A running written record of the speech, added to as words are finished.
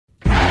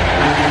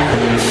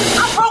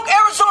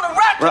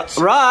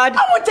Rod.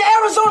 I went to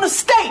Arizona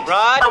State.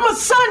 Rod. I'm a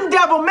Sun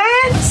Devil,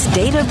 man.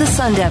 State of the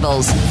Sun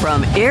Devils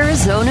from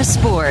Arizona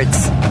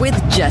Sports with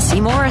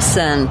Jesse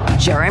Morrison,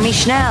 Jeremy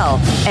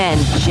Schnell,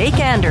 and Jake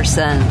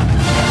Anderson.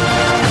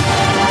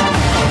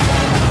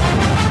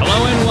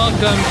 Hello and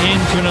welcome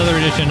into another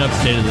edition of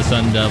State of the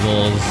Sun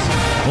Devils.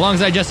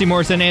 Alongside Jesse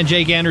Morrison and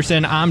Jake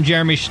Anderson, I'm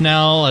Jeremy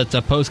Schnell. It's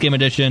a post-game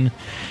edition.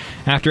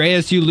 After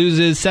ASU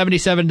loses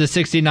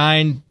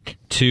 77-69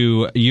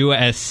 to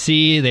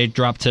USC, they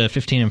dropped to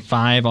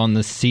 15-5 on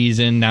the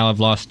season. Now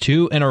have lost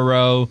 2 in a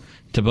row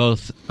to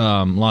both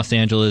Los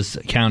Angeles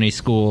County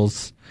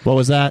schools. What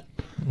was that?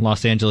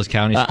 Los Angeles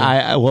County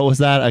schools. What was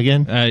that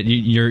again?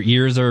 Your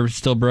ears are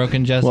still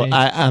broken, Jesse? Well,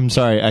 I'm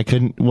sorry. I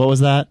couldn't. What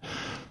was that?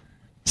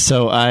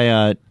 So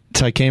I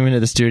came into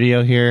the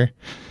studio here,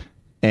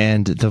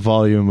 and the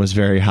volume was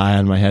very high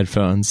on my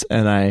headphones,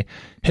 and I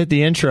hit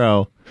the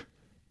intro,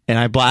 and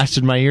I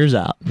blasted my ears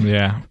out.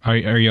 Yeah. Are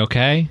you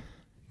okay?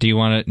 Do you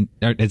want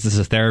to? Is this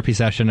a therapy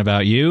session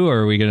about you, or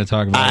are we going to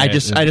talk about? I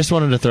just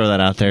wanted to throw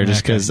that out there,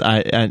 just because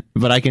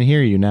but I can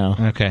hear you now.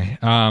 Okay.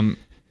 Can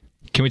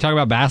we talk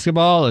about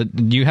basketball?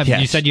 Yes.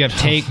 You said you have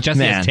takes.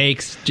 Jesse has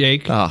takes.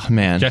 Jake. Oh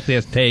man. Jesse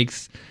has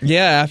takes.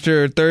 Yeah.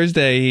 After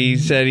Thursday, he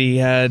said he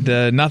had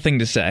nothing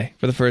to say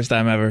for the first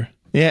time ever.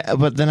 Yeah,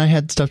 but then I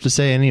had stuff to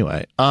say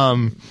anyway.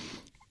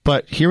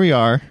 But here we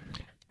are.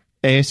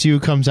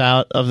 ASU comes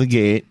out of the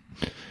gate,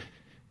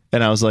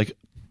 and I was like,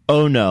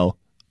 "Oh no,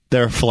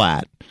 they're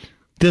flat."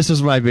 This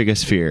was my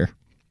biggest fear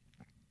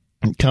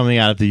coming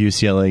out of the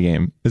UCLA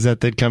game, is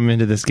that they'd come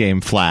into this game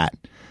flat,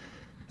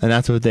 and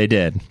that's what they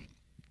did.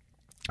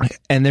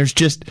 And there's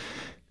just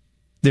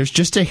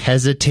a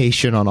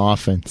hesitation on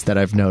offense that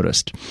I've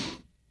noticed.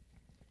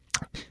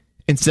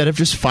 Instead of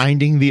just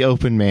finding the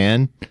open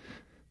man,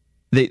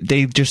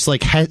 they just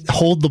like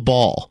hold the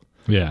ball.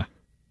 Yeah.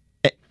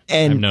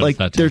 And like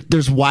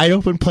there's wide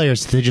open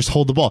players, they just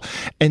hold the ball,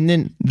 and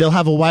then they'll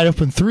have a wide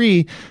open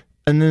three,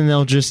 and then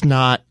they'll just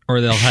not,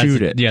 or they'll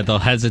shoot it. Yeah, they'll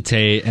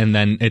hesitate, and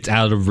then it's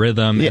out of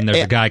rhythm, and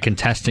there's a guy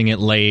contesting it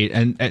late,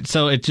 and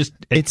so it's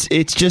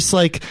just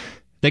like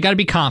they got to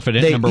be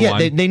confident. Number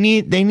one, they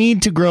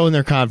need to grow in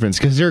their confidence,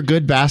 because they're a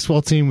good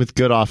basketball team with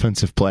good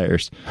offensive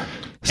players.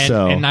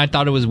 And I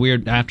thought it was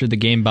weird after the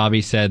game.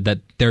 Bobby said that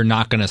they're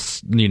not going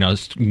to,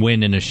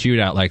 win in a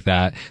shootout like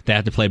that. They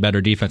have to play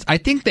better defense. I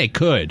think they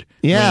could.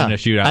 Win in a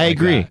shootout. I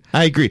agree.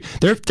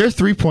 Their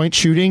 3-point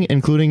shooting,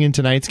 including in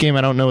tonight's game,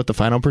 I don't know what the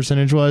final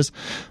percentage was,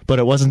 but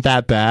it wasn't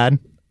that bad.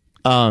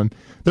 Their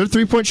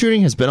 3-point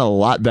shooting has been a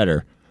lot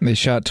better. They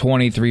shot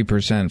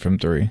 23% from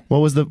 3.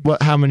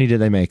 How many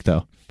did they make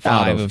though?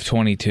 5 of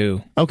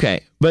 22.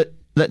 Okay, but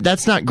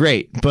that's not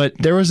great, but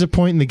there was a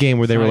point in the game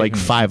where they were like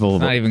 5 of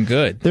 11. Not even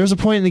good. There was a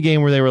point in the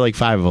game where they were like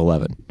 5 of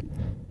 11.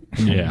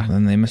 Yeah.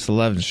 Then they missed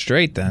 11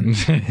 straight then.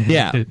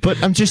 Yeah,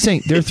 but I'm just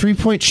saying, their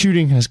 3-point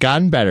shooting has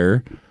gotten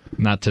better.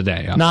 Not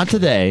today. Obviously. Not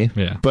today,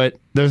 yeah. But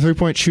their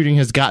 3-point shooting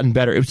has gotten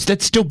better.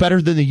 That's still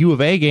better than the U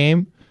of A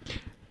game.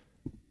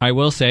 I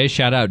will say,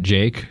 shout out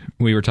Jake.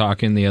 We were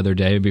talking the other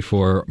day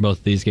before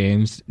both these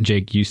games.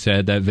 Jake, you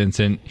said that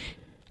Vincent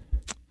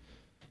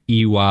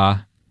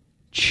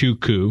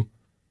Iwuchukwu,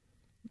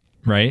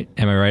 right?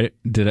 Am I right?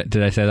 Did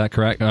I say that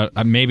correct?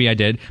 Maybe I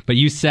did. But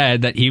you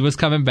said that he was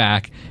coming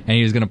back and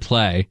he was going to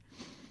play.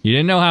 You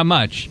didn't know how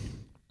much,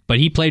 but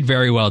he played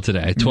very well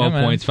today. 12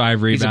 points,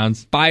 5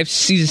 rebounds.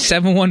 He's a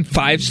 7'1",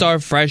 5-star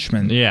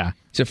freshman. Yeah.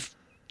 He's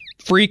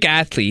a freak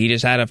athlete. He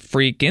just had a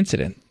freak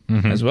incident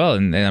as well,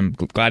 and I'm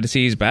glad to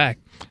see he's back.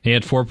 He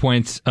had 4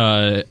 points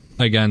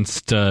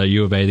against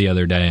U of A the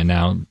other day, and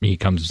now he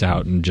comes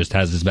out and just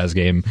has his best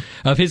game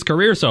of his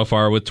career so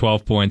far with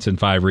 12 points and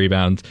 5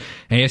 rebounds.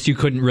 ASU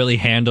couldn't really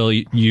handle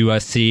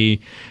USC,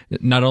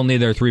 not only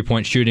their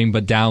 3-point shooting,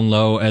 but down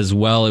low as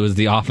well. It was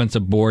the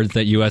offensive boards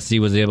that USC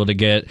was able to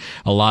get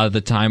a lot of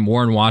the time.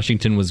 Warren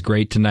Washington was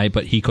great tonight,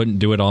 but he couldn't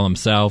do it all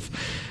himself.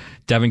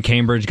 Devin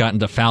Cambridge got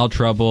into foul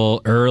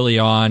trouble early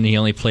on. He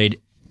only played,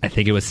 I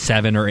think it was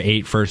 7 or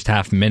 8 first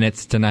half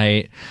minutes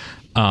tonight.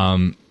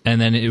 And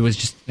then it was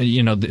just,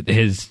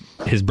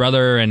 his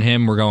brother and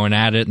him were going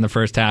at it in the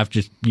first half,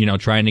 just,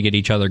 trying to get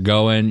each other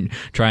going,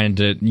 trying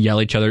to yell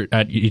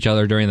at each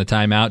other during the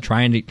timeout,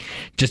 trying to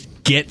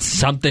just get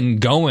something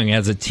going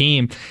as a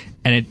team.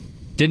 And it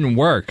didn't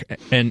work.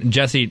 And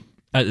Jesse,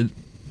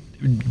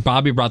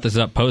 Bobby brought this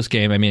up post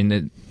game. I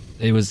mean,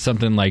 it was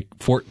something like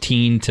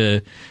 14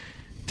 to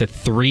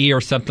 3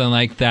 or something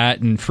like that,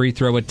 and free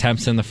throw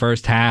attempts in the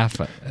first half.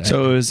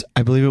 So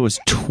I believe it was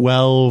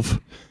 12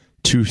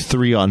 to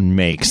 3 on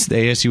makes. The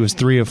ASU was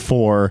 3 of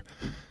 4.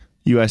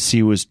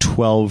 USC was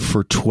 12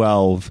 for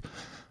 12.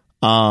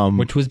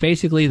 Which was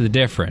basically the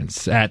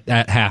difference at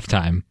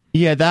halftime.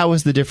 Yeah, that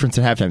was the difference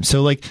at halftime.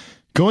 So, like,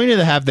 going to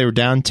the half, they were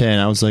down 10.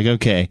 I was like,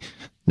 okay,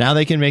 now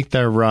they can make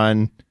their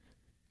run.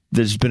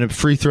 There's been a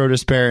free throw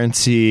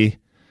disparity.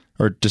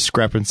 Or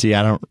discrepancy.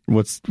 I don't.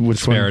 Which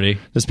disparity?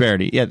 One?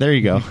 Disparity. Yeah, there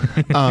you go.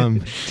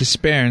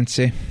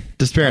 Disparity.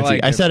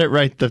 I said it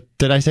right.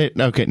 Did I say it?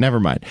 Okay, never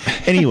mind.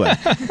 Anyway,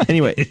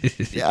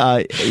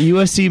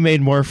 USC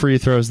made more free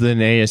throws than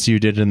ASU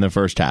did in the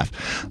first half.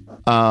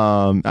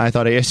 I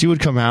thought ASU would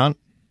come out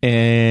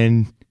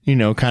and,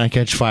 kind of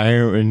catch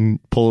fire and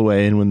pull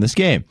away and win this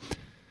game.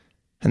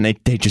 And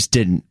they just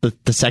didn't.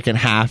 The second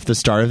half, the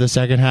start of the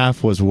second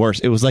half was worse.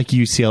 It was like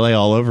UCLA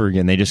all over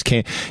again.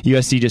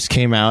 USC just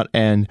came out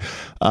and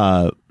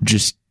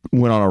just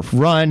went on a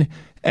run,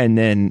 and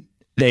then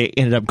they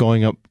ended up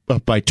going up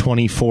by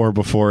 24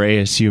 before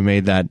ASU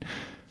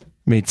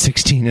made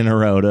 16 in a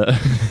row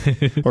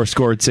or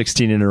scored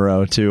 16 in a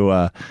row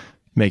to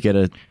make it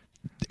a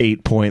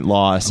 8-point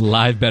loss.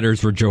 Live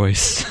bettors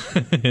rejoice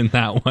in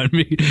that one.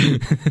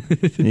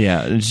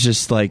 Yeah, it's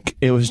just like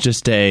it was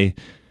just a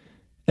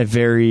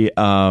very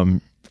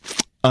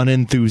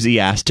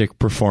unenthusiastic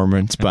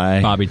performance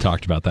by Bobby.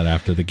 Talked about that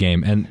after the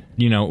game, and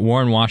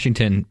Warren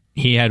Washington,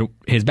 he had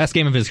his best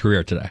game of his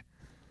career today.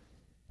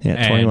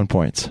 Yeah, 21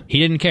 points. He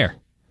didn't care.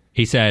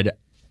 He said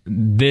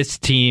this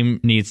team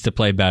needs to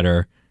play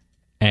better,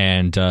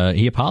 and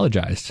he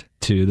apologized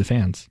to the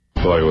fans.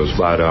 I feel like it was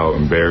flat out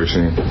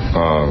embarrassing.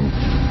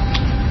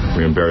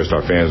 We embarrassed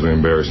our fans. We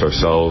embarrassed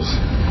ourselves.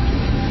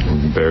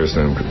 We embarrassed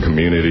the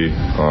community.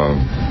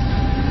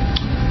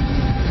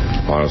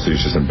 Honestly,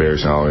 it's just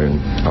embarrassing.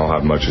 I don't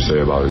have much to say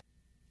about it.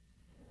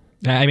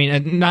 I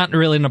mean, not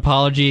really an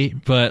apology,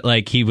 but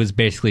like he was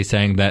basically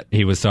saying that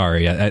he was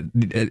sorry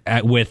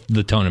with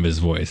the tone of his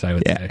voice, I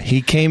would say.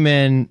 He came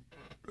in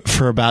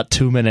for about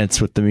 2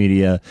 minutes with the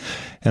media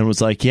and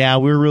was like, yeah,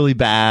 we were really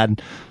bad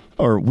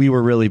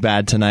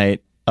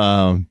tonight.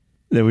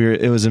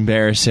 It was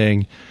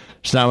embarrassing.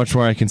 There's not much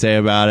more I can say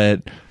about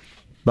it.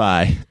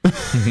 Bye.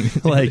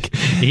 Like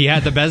he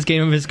had the best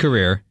game of his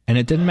career, and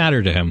it didn't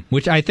matter to him,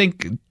 which I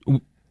think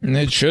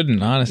it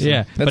shouldn't. Honestly,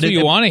 yeah, that's what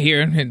you want to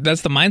hear.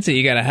 That's the mindset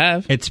you got to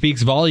have. It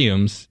speaks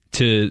volumes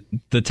to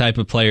the type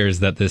of players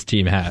that this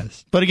team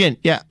has. But again,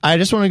 I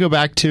just want to go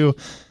back to,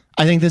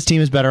 I think this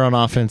team is better on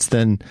offense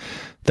than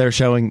they're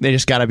showing. They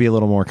just got to be a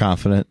little more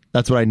confident.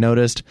 That's what I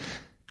noticed.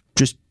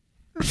 Just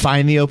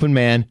find the open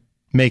man,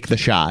 make the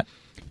shot.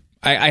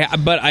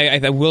 But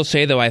I will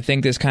say, though, I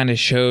think this kind of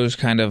shows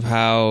kind of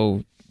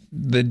how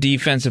the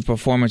defensive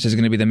performance is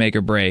going to be the make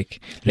or break.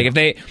 Like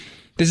this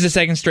is the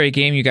second straight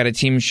game you got a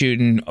team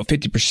shooting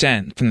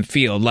 50% from the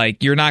field.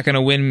 Like you're not going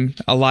to win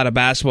a lot of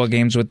basketball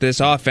games with this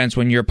offense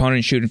when your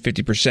opponent's shooting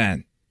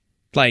 50%.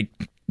 Like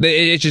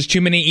it's just too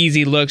many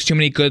easy looks, too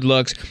many good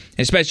looks,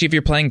 especially if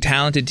you're playing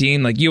talented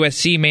team. Like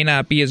USC may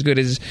not be as good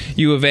as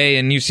U of A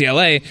and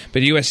UCLA,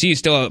 but USC is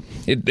still,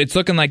 it's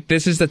looking like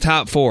this is the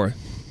top four.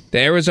 The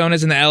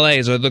Arizonas and the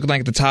LAs are looking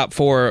like the top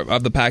four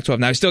of the Pac-12.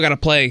 Now, we still got to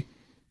play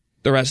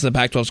the rest of the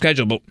Pac-12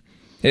 schedule, but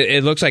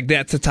it looks like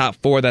that's the top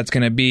four that's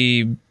going to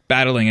be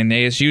battling, and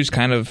ASU's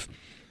kind of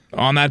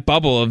on that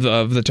bubble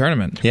of the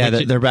tournament. Yeah,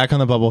 they're back on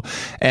the bubble.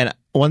 And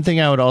one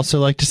thing I would also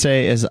like to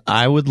say is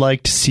I would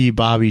like to see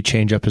Bobby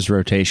change up his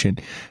rotation.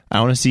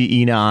 I want to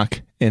see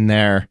Enoch in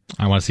there.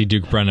 I want to see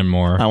Duke Brennan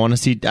more. I want to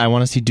see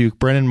Duke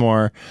Brennan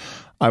more.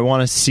 I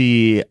want to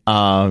see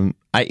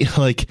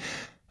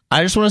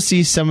I just want to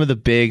see some of the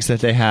bigs that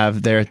they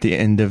have there at the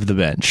end of the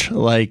bench,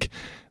 like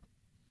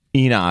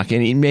Enoch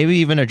and maybe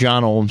even a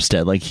John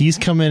Olmstead. Like he's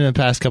come in the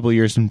past couple of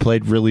years and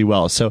played really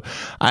well. So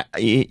I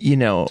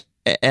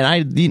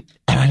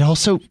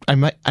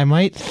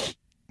might.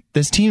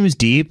 This team is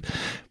deep,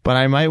 but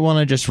I might want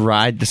to just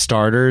ride the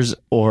starters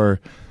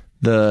or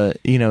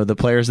the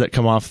players that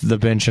come off the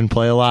bench and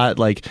play a lot.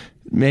 Like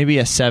maybe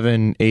a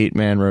 7-8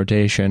 man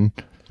rotation.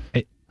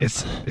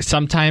 It's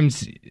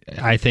sometimes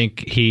I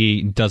think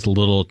he does a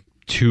little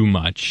too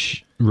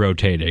much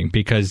rotating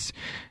because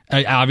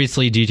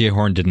obviously DJ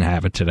Horne didn't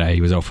have it today.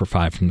 The was 0 for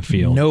 5 from the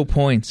field. No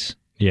points.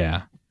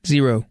 Yeah.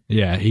 0.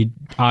 Yeah, he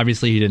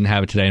didn't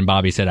have it today, and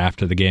Bobby said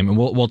after the game, and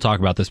we'll talk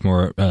about this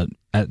more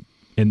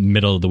in the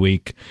middle of the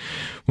week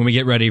when we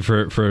get ready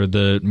for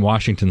the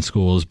Washington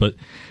schools, but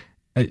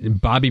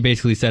Bobby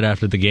basically said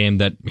after the game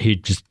that he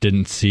just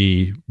didn't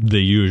see the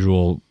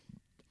usual,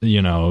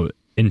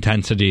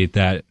 intensity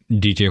that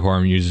DJ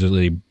Horne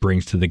usually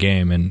brings to the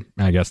game, and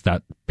I guess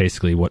that's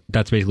basically what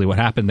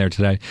happened there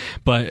today.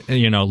 But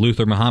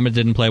Luther Muhammad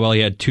didn't play well. He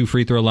had 2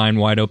 free throw line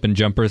wide open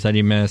jumpers that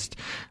he missed.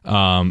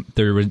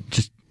 There was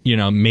just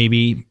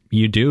maybe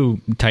you do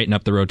tighten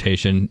up the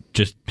rotation.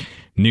 Just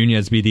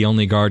Nunez be the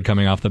only guard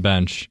coming off the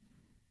bench.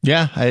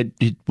 Yeah,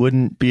 it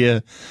wouldn't be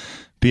a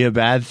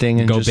bad thing.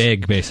 And go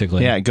big,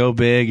 basically. Yeah, go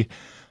big.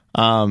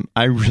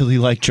 I really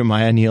like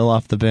Jemiah Neal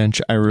off the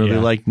bench. I really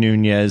like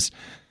Nunez.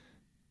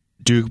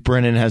 Duke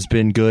Brennan has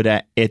been good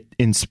at it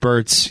in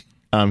spurts.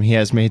 He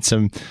has made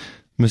some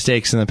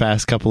mistakes in the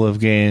past couple of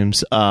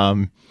games.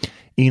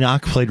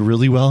 Enoch played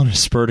really well in a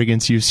spurt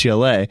against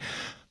UCLA.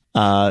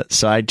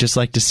 So I'd just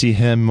like to see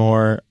him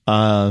more.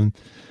 And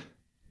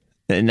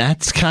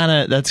that's kind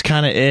of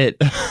it.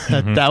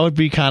 Mm-hmm. That would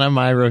be kind of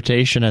my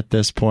rotation at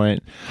this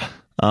point.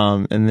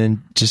 And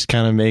then just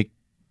kind of make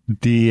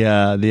the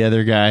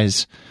other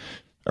guys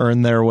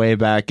earn their way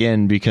back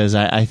in, because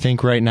I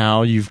think right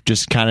now you've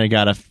just kind of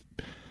got to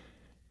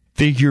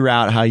figure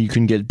out how you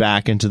can get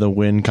back into the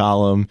win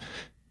column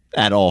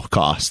at all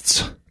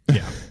costs.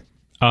 Yeah.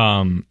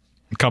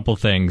 a couple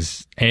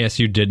things.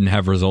 ASU didn't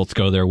have results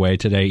go their way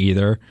today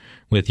either,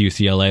 with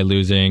UCLA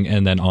losing,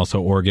 and then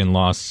also Oregon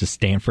lost to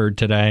Stanford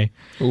today.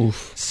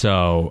 Oof.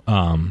 So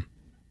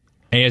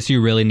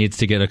ASU really needs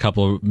to get a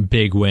couple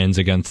big wins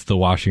against the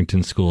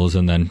Washington schools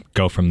and then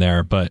go from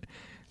there. But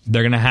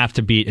they're going to have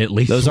to beat at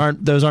least... Those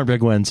aren't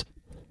big wins.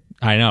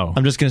 I know.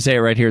 I'm just going to say it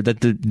right here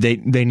that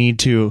they need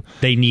to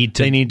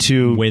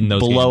win those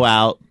blow games.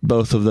 out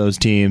both of those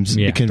teams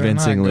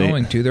convincingly. They're not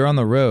going to. They're on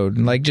the road.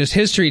 Like, just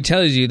history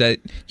tells you that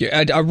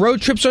a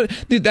road trip,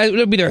 that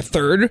would be their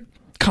third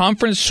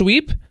conference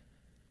sweep.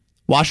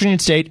 Washington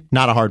State,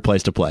 not a hard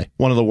place to play.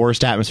 One of the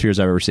worst atmospheres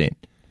I've ever seen.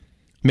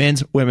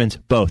 Men's, women's,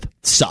 both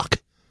suck.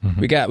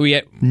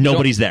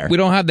 Nobody's there. We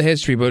don't have the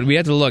history, but we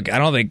have to look. I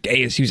don't think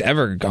ASU's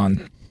ever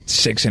gone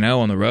 6-0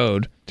 on the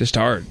road to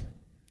start.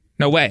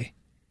 No way.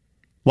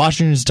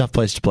 Washington's a tough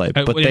place to play,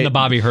 but in the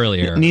Bobby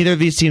Hurley era. Neither of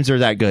these teams are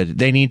that good.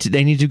 They need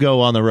to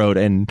go on the road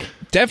and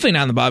definitely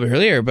not in the Bobby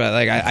Hurley era. But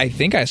like I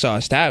think I saw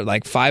a stat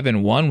like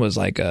 5-1 was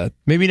like a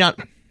maybe not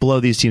blow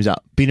these teams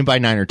out, beat them by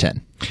 9 or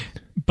 10.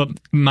 But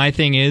my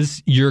thing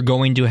is, you're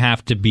going to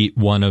have to beat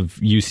one of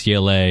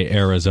UCLA,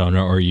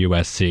 Arizona, or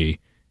USC.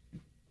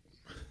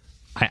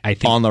 I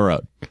think on the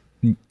road.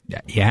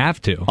 You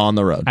have to on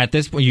the road at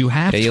this point. You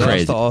have to. You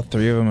lost all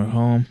three of them at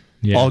home.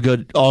 Yeah. All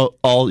good,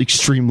 all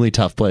extremely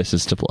tough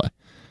places to play.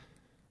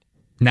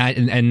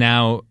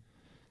 Now,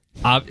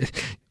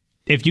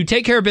 if you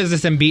take care of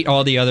business and beat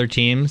all the other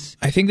teams,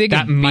 I think they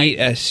can beat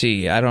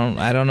SC. I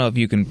don't know if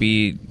you can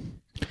beat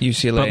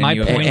UCLA. But my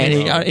point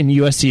and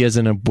USC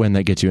isn't a win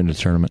that gets you into the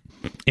tournament.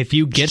 If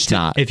you get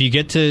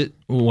to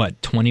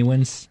what 20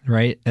 wins,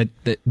 right?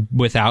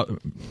 Without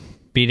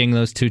beating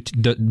those two,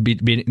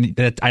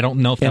 I don't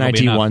know if that'll NIT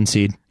be enough. 1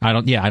 seed. I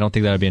don't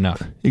think that would be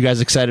enough. You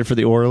guys excited for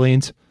the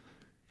Orleans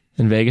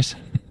in Vegas?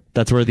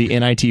 That's where the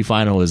NIT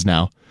final is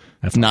now.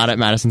 It's not at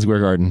Madison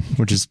Square Garden,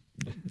 which is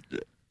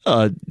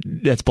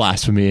that's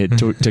blasphemy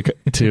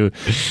to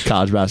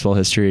college basketball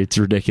history. It's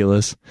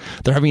ridiculous.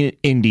 They're having an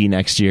Indy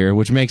next year,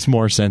 which makes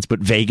more sense. But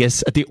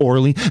Vegas at the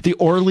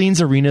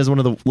Orleans Arena is one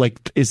of the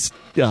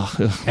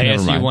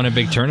ASU won a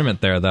big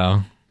tournament there,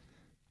 though.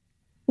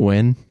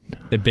 When?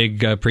 The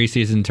big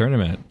preseason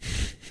tournament.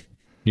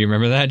 You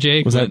remember that,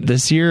 Jake? Was that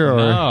this year?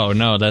 Or?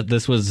 No.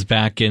 This was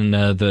back in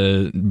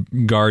the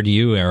Guard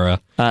U era.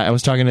 I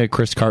was talking to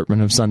Chris Cartman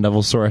of Sun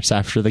Devil Source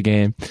after the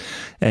game,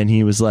 and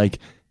he was like,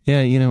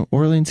 "Yeah,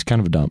 Orleans is kind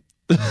of a dump."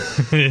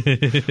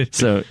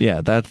 So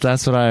yeah,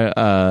 that's what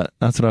I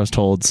was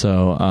told.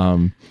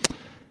 So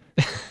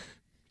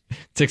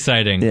it's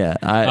exciting. Yeah,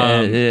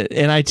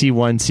 NIT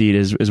 1 seed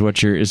is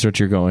what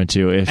you're going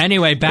to.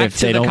 Anyway, back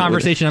to the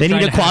conversation. They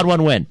need a quad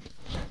 1 win.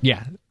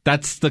 Yeah,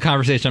 that's the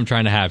conversation I'm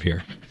trying to have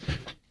here.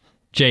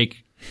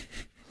 Jake,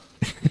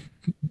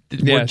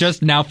 we're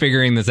just now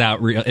figuring this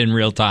out in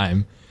real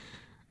time.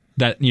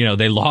 That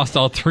they lost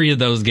all 3 of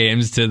those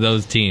games to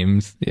those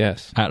teams.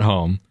 Yes, at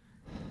home.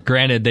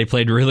 Granted, they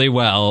played really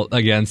well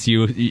against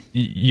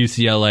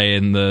UCLA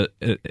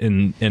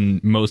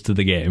in most of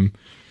the game.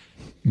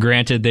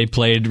 Granted, they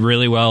played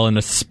really well in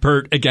a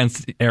spurt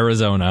against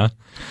Arizona.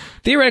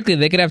 Theoretically,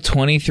 they could have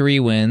 23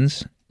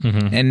 wins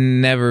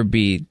and never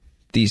beat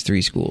these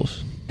 3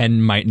 schools,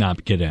 and might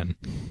not get in.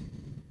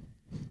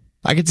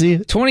 I could see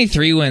it.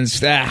 23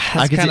 wins.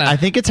 I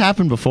think it's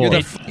happened before.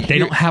 They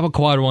don't have a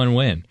quad 1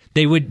 win.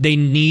 They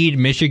need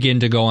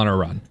Michigan to go on a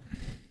run.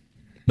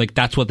 Like,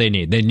 that's what they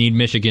need. They need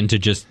Michigan to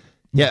just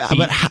beat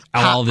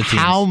all the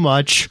teams. How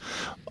much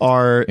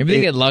are... Maybe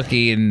they get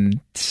lucky and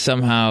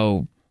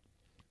somehow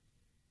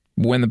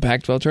win the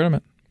Pac-12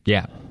 tournament.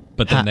 Yeah,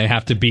 but then they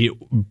have to beat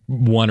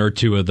 1 or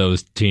 2 of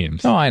those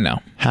teams. Oh, I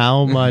know.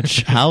 How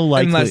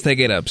likely... Unless they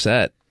get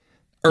upset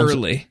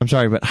early. I'm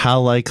sorry, but how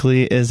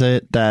likely is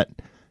it that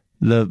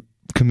the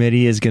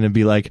committee is going to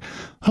be like,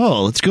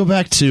 oh, let's go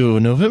back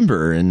to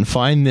November and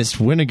find this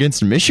win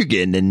against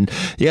Michigan, and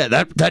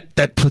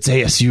that puts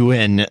ASU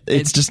in.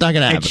 It's just not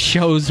going to happen. It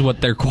shows what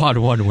their quad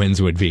 1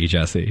 wins would be,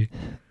 Jesse.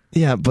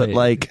 Yeah, but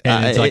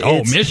it's like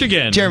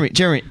Michigan, Jeremy.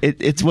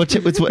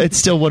 It's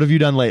still what have you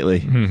done lately?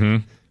 Mm-hmm.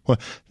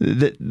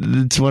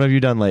 It's what have you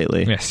done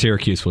lately? Yeah,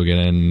 Syracuse will get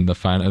in the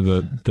final.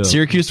 The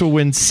Syracuse will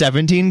win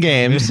 17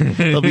 games.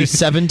 They'll be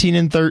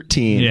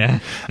 17-13. Yeah,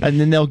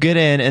 and then they'll get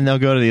in and they'll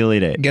go to the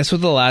Elite Eight. Guess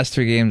what the last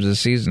 3 games of the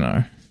season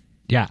are?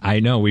 Yeah, I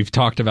know. We've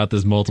talked about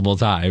this multiple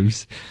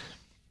times.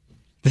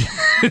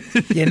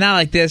 Yeah, not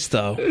like this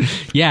though.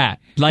 Yeah,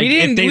 like we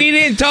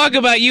didn't talk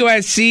about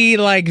USC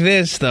like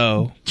this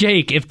though.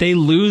 Jake, if they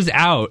lose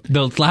out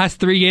those last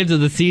 3 games of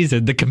the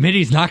season, the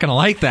committee's not going to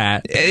like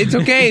that. It's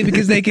okay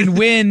because they can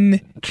win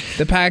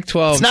the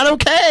Pac-12. It's not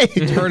okay.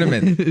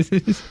 Tournament.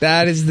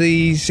 That is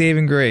the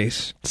saving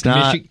grace. It's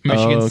not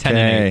Michigan's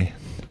okay.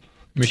 10-8.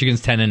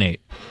 Michigan's 10-8.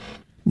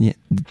 Yeah,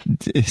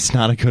 it's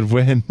not a good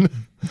win.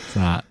 It's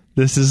not.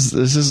 This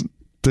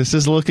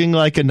is looking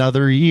like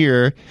another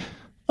year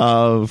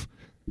of,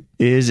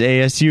 is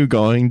ASU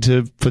going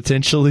to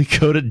potentially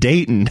go to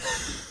Dayton?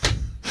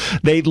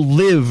 They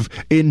live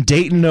in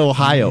Dayton,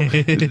 Ohio.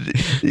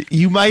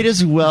 You might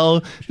as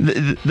well.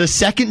 The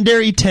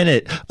secondary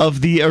tenant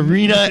of the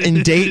arena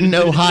in Dayton,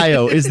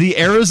 Ohio, is the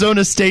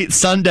Arizona State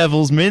Sun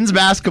Devils men's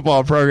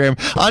basketball program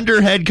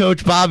under head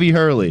coach Bobby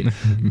Hurley.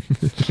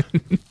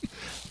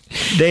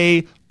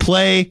 They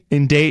play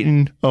in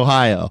Dayton,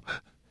 Ohio.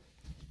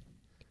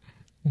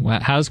 Wow,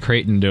 how's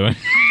Creighton doing?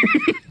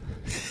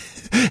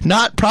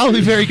 Not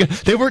probably very good.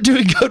 They weren't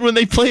doing good when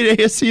they played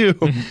ASU.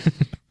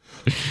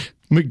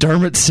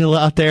 McDermott's still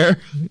out there.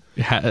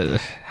 How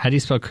do you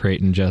spell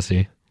Creighton,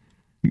 Jesse?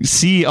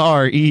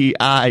 Creighton.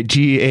 Thank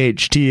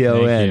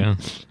you.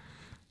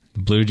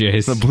 The Blue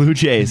Jays. The Blue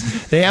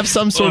Jays. They have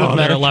some sort of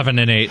they're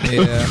 11-8.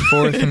 Yeah,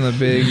 fourth in the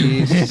Big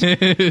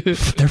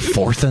East. They're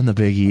fourth in the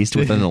Big East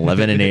with an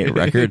 11-8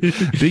 record.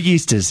 Big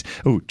East is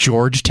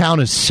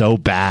Georgetown is so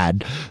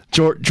bad.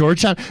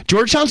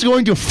 Georgetown's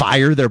going to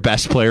fire their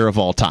best player of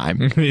all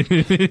time.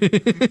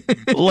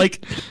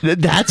 Like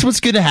that's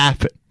what's going to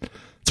happen.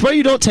 That's why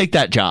you don't take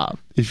that job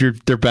if you're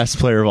their best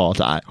player of all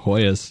time.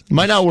 Hoyas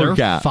Might not work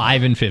out.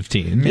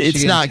 5-15.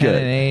 It's not good.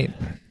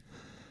 10-8.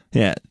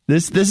 Yeah,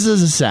 this is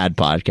a sad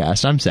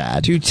podcast. I'm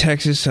sad. 2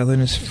 Texas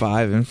Southern is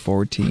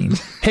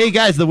 5-14. Hey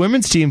guys, the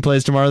women's team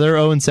plays tomorrow. They're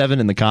 0-7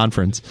 in the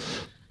conference.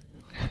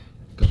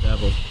 Go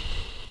Devils.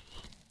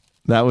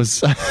 That was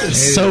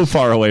so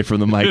far away from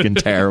the mic and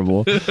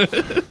terrible.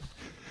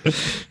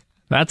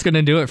 That's going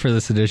to do it for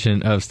this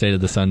edition of State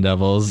of the Sun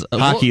Devils.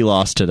 Hockey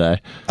lost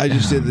today. I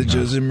just did the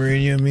Jose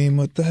Mourinho meme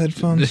with the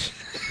headphones.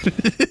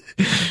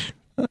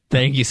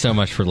 Thank you so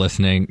much for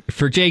listening.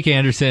 For Jake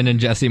Anderson and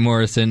Jesse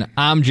Morrison,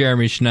 I'm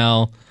Jeremy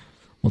Schnell.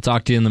 We'll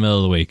talk to you in the middle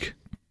of the week.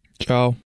 Ciao.